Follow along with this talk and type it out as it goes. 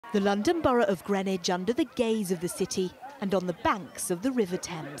The London Borough of Greenwich under the gaze of the city and on the banks of the River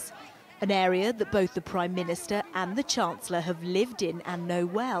Thames. An area that both the Prime Minister and the Chancellor have lived in and know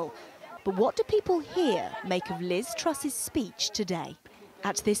well. But what do people here make of Liz Truss's speech today?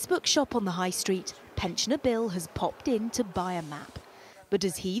 At this bookshop on the High Street, pensioner Bill has popped in to buy a map. But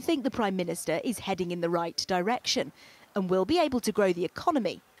does he think the Prime Minister is heading in the right direction and will be able to grow the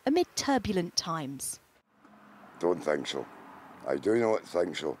economy amid turbulent times? Don't think so. I do not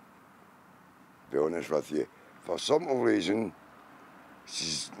think so, to be honest with you. For some reason,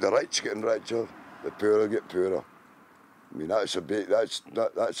 the rich getting richer, the poor get poorer. I mean, that's it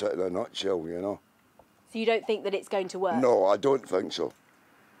in a nutshell, you know. So you don't think that it's going to work? No, I don't think so.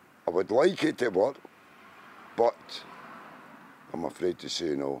 I would like it to work, but I'm afraid to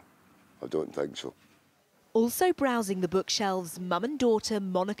say no, I don't think so. Also browsing the bookshelves, mum and daughter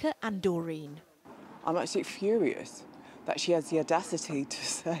Monica and Doreen. I'm actually furious that she has the audacity to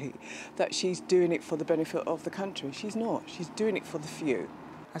say that she's doing it for the benefit of the country. She's not. She's doing it for the few.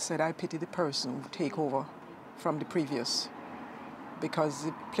 I said I pity the person who take over from the previous, because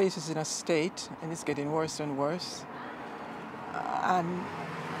the place is in a state and it's getting worse and worse. And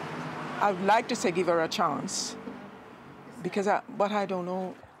I would like to say give her a chance, because but I don't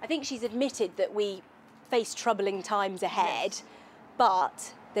know. I think she's admitted that we face troubling times ahead,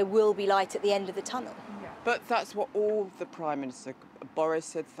 but there will be light at the end of the tunnel. But that's what all the Prime Minister, Boris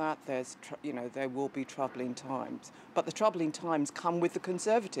said that there will be troubling times. But the troubling times come with the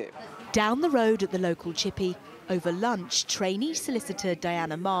Conservative. Down the road at the local chippy, over lunch, trainee solicitor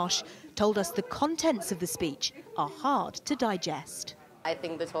Diana Marsh told us the contents of the speech are hard to digest. I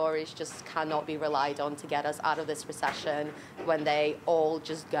think the Tories just cannot be relied on to get us out of this recession when they all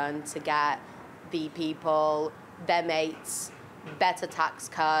just gun to get the people, their mates, better tax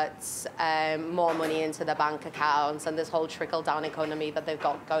cuts, more money into their bank accounts, and this whole trickle-down economy that they've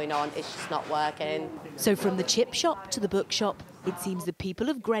got going on is just not working. So from the chip shop to the bookshop, it seems the people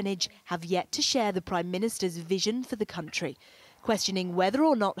of Greenwich have yet to share the Prime Minister's vision for the country, questioning whether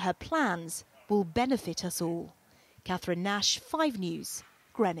or not her plans will benefit us all. Catherine Nash, 5 News,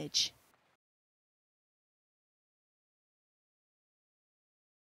 Greenwich.